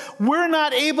says, we're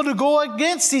not able to go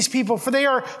against these people, for they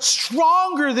are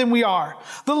stronger than we are.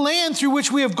 The land through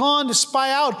which we have gone to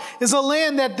spy out is a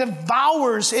land that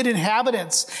devours its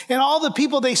inhabitants. And all the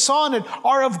people they saw in it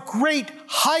are of great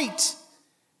height.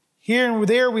 Here and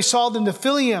there we saw the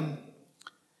Nephilim.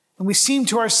 And we seemed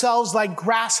to ourselves like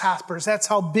grasshoppers. That's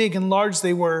how big and large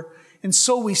they were. And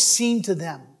so we seemed to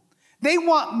them. They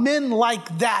want men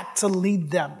like that to lead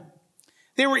them.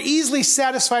 They were easily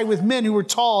satisfied with men who were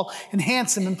tall and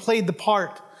handsome and played the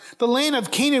part. The land of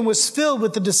Canaan was filled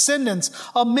with the descendants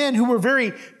of men who were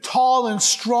very tall and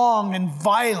strong and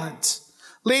violent.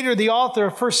 Later, the author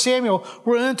of 1 Samuel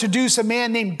will introduce a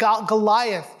man named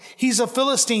Goliath. He's a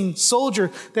Philistine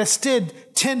soldier that stood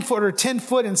 10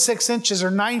 foot and 6 inches, or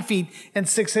 9 feet and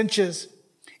 6 inches.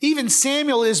 Even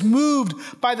Samuel is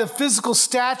moved by the physical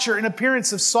stature and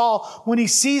appearance of Saul. When he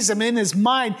sees him in his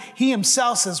mind, he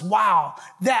himself says, wow,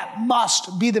 that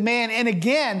must be the man. And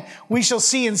again, we shall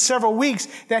see in several weeks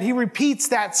that he repeats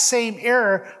that same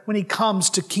error when he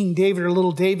comes to King David or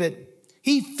little David.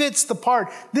 He fits the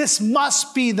part. This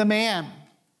must be the man.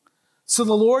 So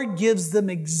the Lord gives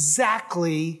them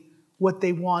exactly what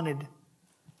they wanted.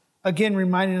 Again,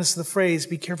 reminding us of the phrase,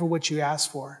 be careful what you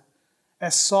ask for.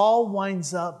 As Saul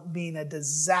winds up being a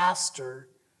disaster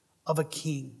of a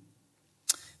king.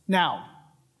 Now,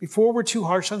 before we're too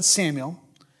harsh on Samuel,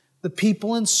 the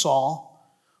people and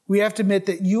Saul, we have to admit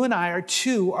that you and I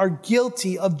are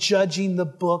guilty of judging the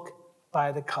book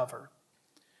by the cover.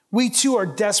 We too are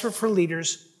desperate for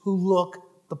leaders who look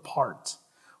the part,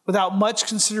 without much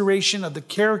consideration of the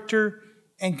character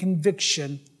and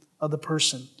conviction of the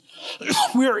person.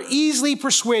 We are easily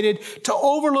persuaded to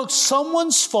overlook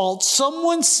someone's fault,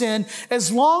 someone's sin, as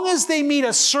long as they meet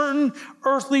a certain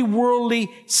earthly, worldly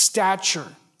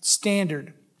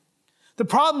standard. The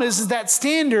problem is that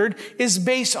standard is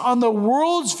based on the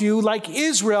world's view, like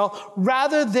Israel,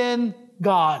 rather than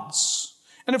God's.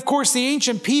 And of course, the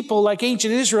ancient people, like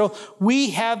ancient Israel, we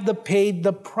have paid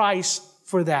the price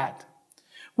for that.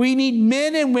 We need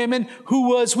men and women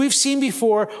who, as we've seen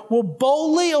before, will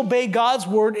boldly obey God's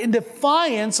word in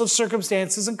defiance of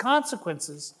circumstances and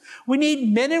consequences. We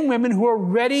need men and women who are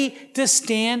ready to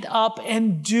stand up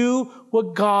and do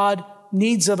what God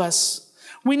needs of us.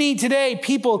 We need today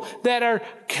people that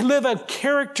live a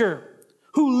character,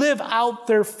 who live out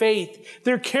their faith.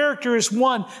 Their character is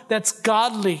one that's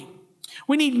godly.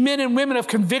 We need men and women of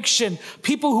conviction,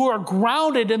 people who are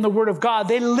grounded in the Word of God.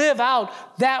 They live out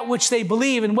that which they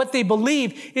believe, and what they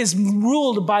believe is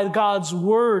ruled by God's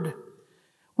Word.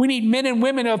 We need men and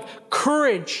women of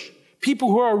courage, people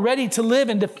who are ready to live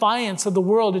in defiance of the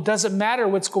world. It doesn't matter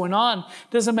what's going on.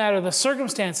 It doesn't matter the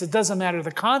circumstance. It doesn't matter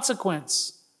the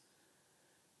consequence.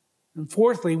 And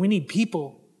fourthly, we need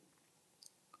people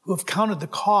who have counted the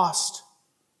cost,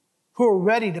 who are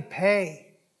ready to pay.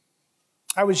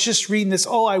 I was just reading this.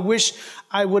 I wish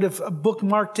I would have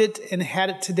bookmarked it and had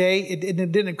it today. It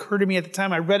didn't occur to me at the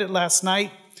time. I read it last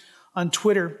night on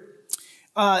Twitter.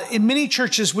 In many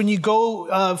churches, when you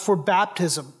go for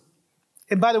baptism,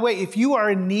 and by the way, if you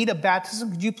are in need of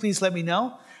baptism, could you please let me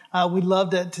know? We'd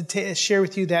love to share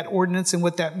with you that ordinance and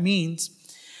what that means.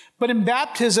 But in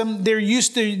baptism, they're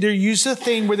used to a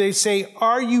thing where they say,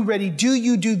 are you ready? Do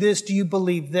you do this? Do you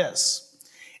believe this?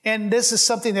 And this is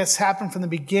something that's happened from the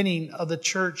beginning of the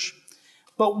church.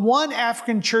 But one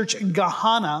African church in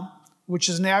Ghana, which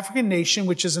is an African nation,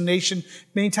 which is a nation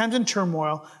many times in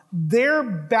turmoil, their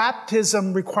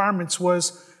baptism requirements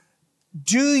was,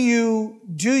 do you,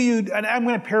 and I'm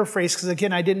going to paraphrase because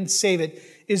again, I didn't save it,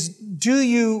 is do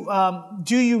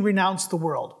you renounce the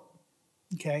world?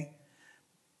 Okay.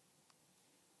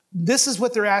 This is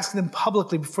what they're asking them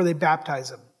publicly before they baptize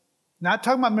them. Not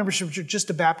talking about membership, just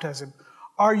to baptize them.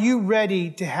 Are you ready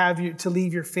to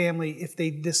leave your family if they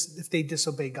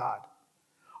disobey God?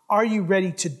 Are you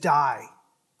ready to die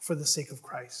for the sake of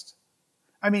Christ?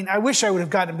 I mean, I wish I would have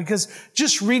gotten it because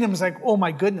just reading them is like, oh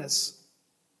my goodness.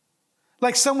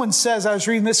 Like someone says, I was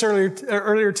reading this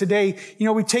earlier today,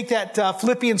 we take that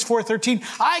Philippians 4:13,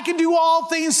 I can do all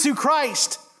things through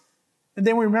Christ. And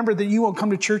then we remember that you won't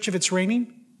come to church if it's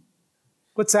raining.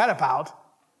 What's that about?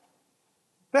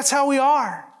 That's how we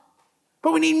are.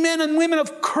 But we need men and women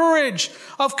of courage,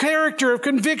 of character, of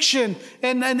conviction,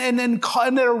 and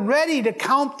that are ready to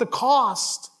count the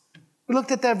cost. We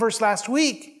looked at that verse last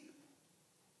week.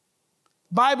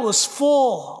 The Bible is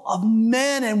full of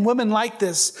men and women like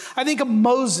this. I think of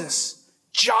Moses,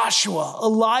 Joshua,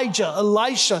 Elijah,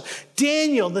 Elisha,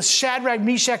 Daniel, the Shadrach,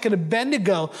 Meshach, and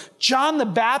Abednego, John the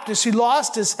Baptist, who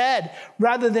lost his head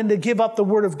rather than to give up the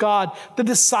word of God, the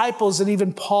disciples, and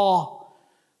even Paul.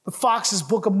 The Fox's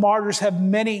Book of Martyrs have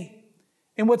many.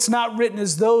 And what's not written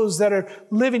is those that are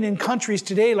living in countries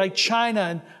today like China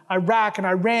and Iraq and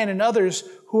Iran and others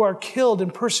who are killed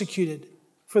and persecuted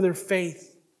for their faith.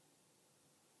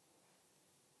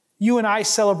 You and I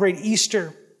celebrate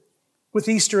Easter with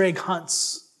Easter egg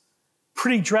hunts,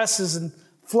 pretty dresses and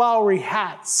flowery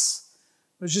hats.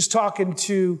 I was just talking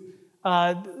to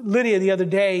Lydia the other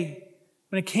day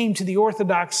when it came to the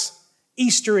Orthodox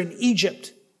Easter in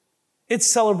Egypt. It's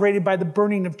celebrated by the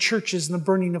burning of churches and the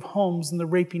burning of homes and the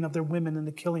raping of their women and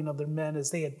the killing of their men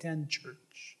as they attend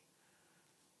church.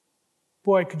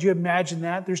 Boy, could you imagine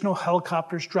that? There's no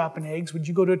helicopters dropping eggs. Would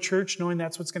you go to a church knowing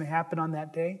that's what's going to happen on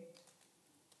that day?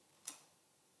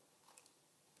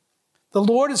 The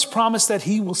Lord has promised that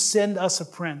he will send us a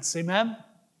prince, amen?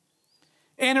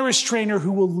 And a restrainer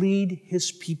who will lead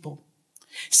his people.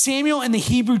 Samuel and the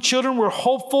Hebrew children were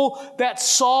hopeful that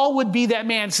Saul would be that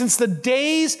man. Since the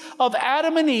days of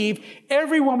Adam and Eve,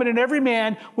 every woman and every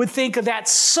man would think of that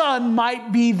son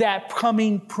might be that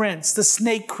coming prince, the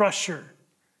snake crusher.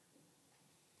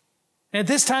 And at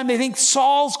this time, they think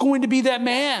Saul's going to be that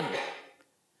man.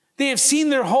 They have seen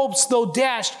their hopes, though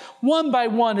dashed one by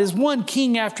one, as one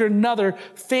king after another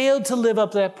failed to live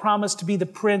up to that promise to be the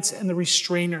prince and the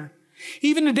restrainer.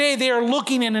 Even today, they are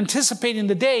looking and anticipating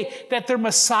the day that their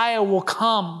Messiah will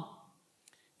come.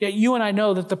 Yet you and I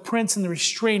know that the prince and the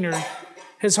restrainer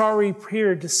has already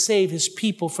appeared to save his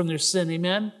people from their sin.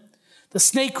 Amen? The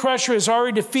snake crusher has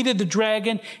already defeated the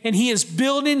dragon, and he is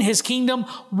building his kingdom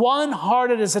one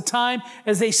heart at a time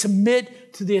as they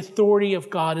submit to the authority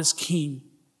of God as king.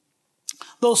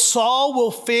 Though Saul will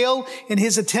fail in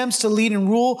his attempts to lead and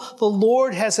rule, the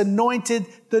Lord has anointed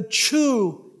the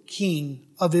true king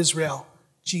of Israel,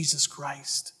 Jesus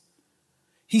Christ.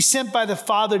 He's sent by the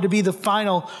Father to be the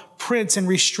final prince and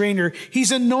restrainer.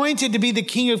 He's anointed to be the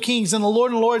King of Kings and the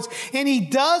Lord of Lords. And he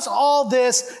does all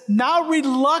this not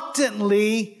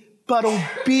reluctantly, but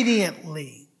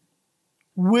obediently,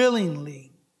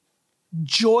 willingly,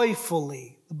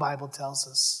 joyfully, the Bible tells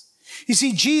us. You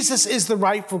see, Jesus is the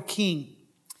rightful king.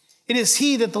 It is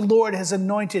he that the Lord has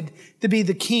anointed to be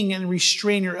the king and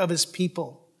restrainer of his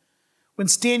people. When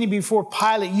standing before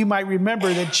Pilate, you might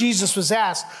remember that Jesus was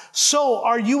asked, "So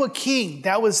are you a king?"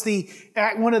 That was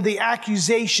one of the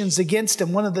accusations against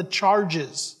him, one of the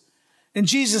charges. And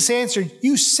Jesus answered,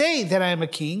 "You say that I am a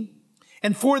king,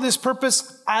 and for this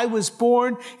purpose I was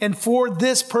born, and for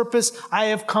this purpose I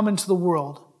have come into the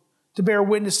world, to bear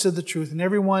witness to the truth. And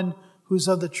everyone who's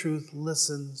of the truth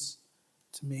listens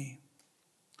to me."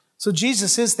 So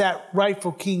Jesus is that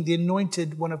rightful king, the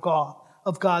anointed one of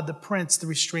God, the prince, the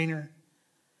restrainer.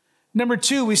 Number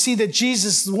two, we see that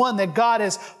Jesus is the one that God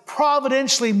has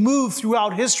providentially moved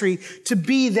throughout history to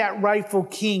be that rightful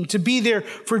king, to be there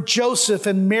for Joseph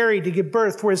and Mary to give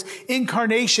birth, for his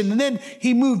incarnation. And then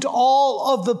he moved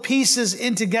all of the pieces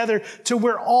in together to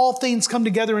where all things come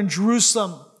together in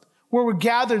Jerusalem, where were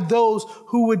gathered those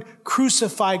who would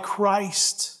crucify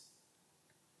Christ.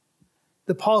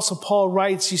 The Apostle Paul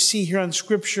writes, you see here on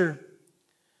Scripture,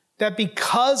 that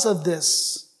because of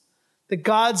this, that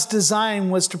God's design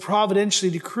was to providentially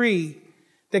decree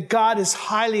that God has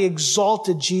highly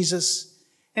exalted Jesus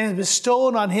and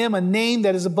bestowed on him a name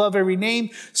that is above every name,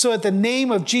 so at the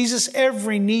name of Jesus,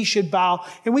 every knee should bow.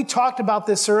 And we talked about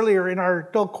this earlier in our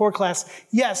adult core class.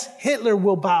 Yes, Hitler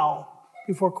will bow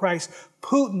before Christ.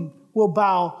 Putin will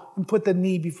bow and put the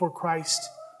knee before Christ.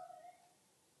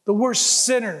 The worst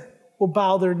sinner will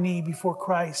bow their knee before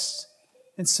Christ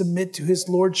and submit to his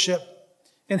lordship.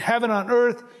 And heaven on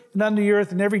earth and under the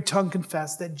earth, and every tongue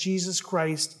confess that Jesus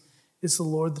Christ is the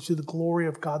Lord, to the glory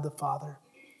of God the Father.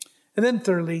 And then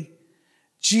thirdly,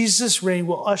 Jesus' reign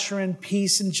will usher in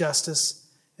peace and justice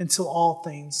until all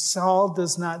things. Saul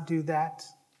does not do that.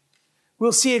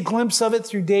 We'll see a glimpse of it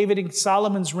through David and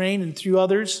Solomon's reign and through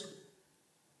others.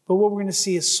 But what we're going to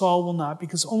see is Saul will not,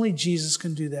 because only Jesus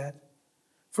can do that.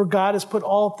 For God has put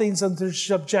all things under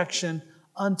subjection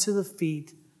unto the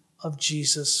feet of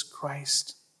Jesus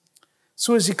Christ.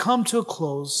 So as we come to a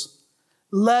close,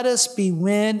 let us be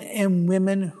men and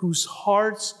women whose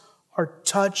hearts are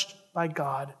touched by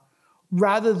God,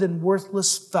 rather than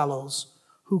worthless fellows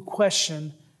who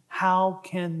question, how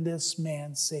can this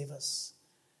man save us?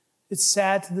 It's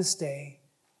sad to this day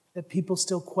that people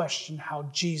still question how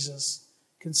Jesus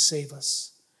can save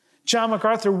us. John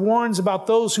MacArthur warns about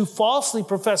those who falsely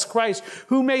profess Christ,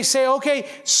 who may say, okay,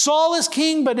 Saul is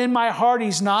king, but in my heart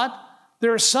he's not.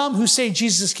 There are some who say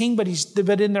Jesus is king,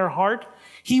 but in their heart.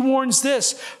 He warns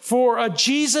this, for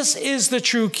Jesus is the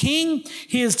true king.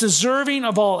 He is deserving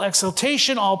of all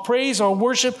exaltation, all praise, all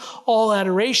worship, all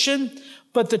adoration.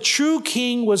 But the true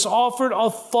king was offered a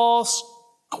false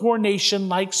coronation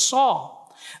like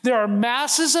Saul. There are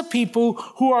masses of people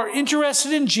who are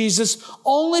interested in Jesus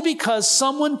only because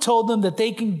someone told them that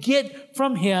they can get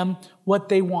from him what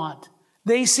they want.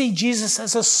 They see Jesus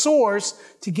as a source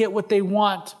to get what they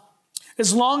want.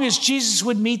 As long as Jesus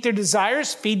would meet their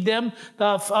desires, feed them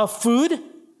food,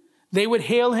 they would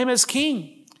hail him as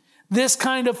king. This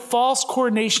kind of false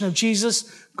coronation of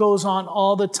Jesus goes on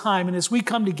all the time. And as we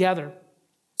come together,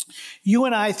 you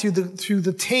and I through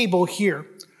the table here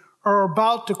are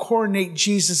about to coronate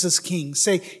Jesus as king.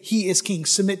 Say, he is king.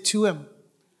 Submit to him.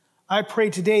 I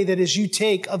pray today that as you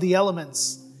take of the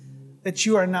elements, that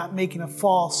you are not making a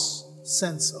false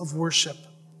sense of worship.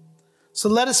 So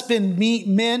let us be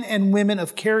men and women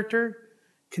of character,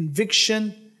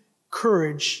 conviction,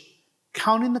 courage,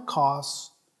 counting the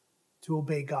cost to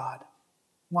obey God.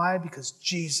 Why? Because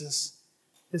Jesus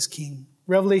is king.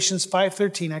 Revelations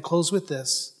 5:13, I close with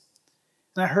this.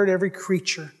 And I heard every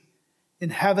creature in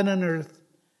heaven and earth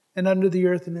and under the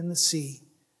earth and in the sea,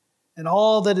 and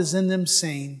all that is in them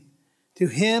saying, to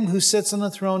him who sits on the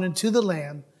throne and to the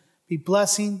Lamb be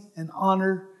blessing and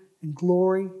honor and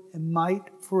glory and might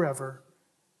forever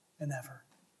and ever.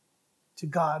 To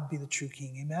God be the true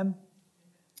King. Amen?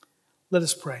 Let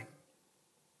us pray.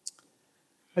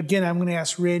 Again, I'm going to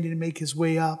ask Randy to make his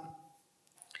way up.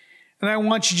 And I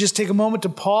want you to just take a moment to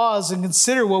pause and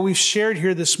consider what we've shared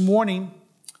here this morning.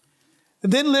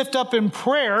 And then lift up in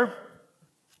prayer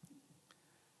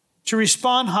to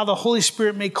respond how the Holy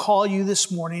Spirit may call you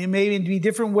this morning. It may be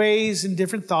different ways and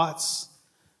different thoughts,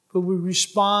 but we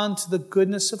respond to the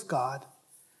goodness of God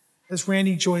as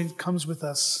Randy comes with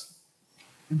us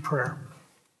in prayer.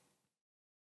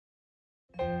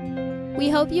 We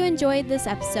hope you enjoyed this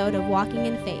episode of Walking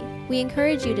in Faith. We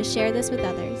encourage you to share this with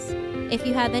others. If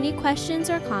you have any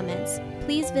questions or comments,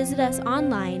 please visit us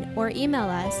online or email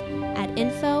us at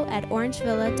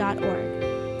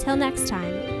info@orangevilla.org. Till next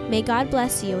time, may God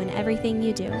bless you in everything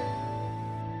you do.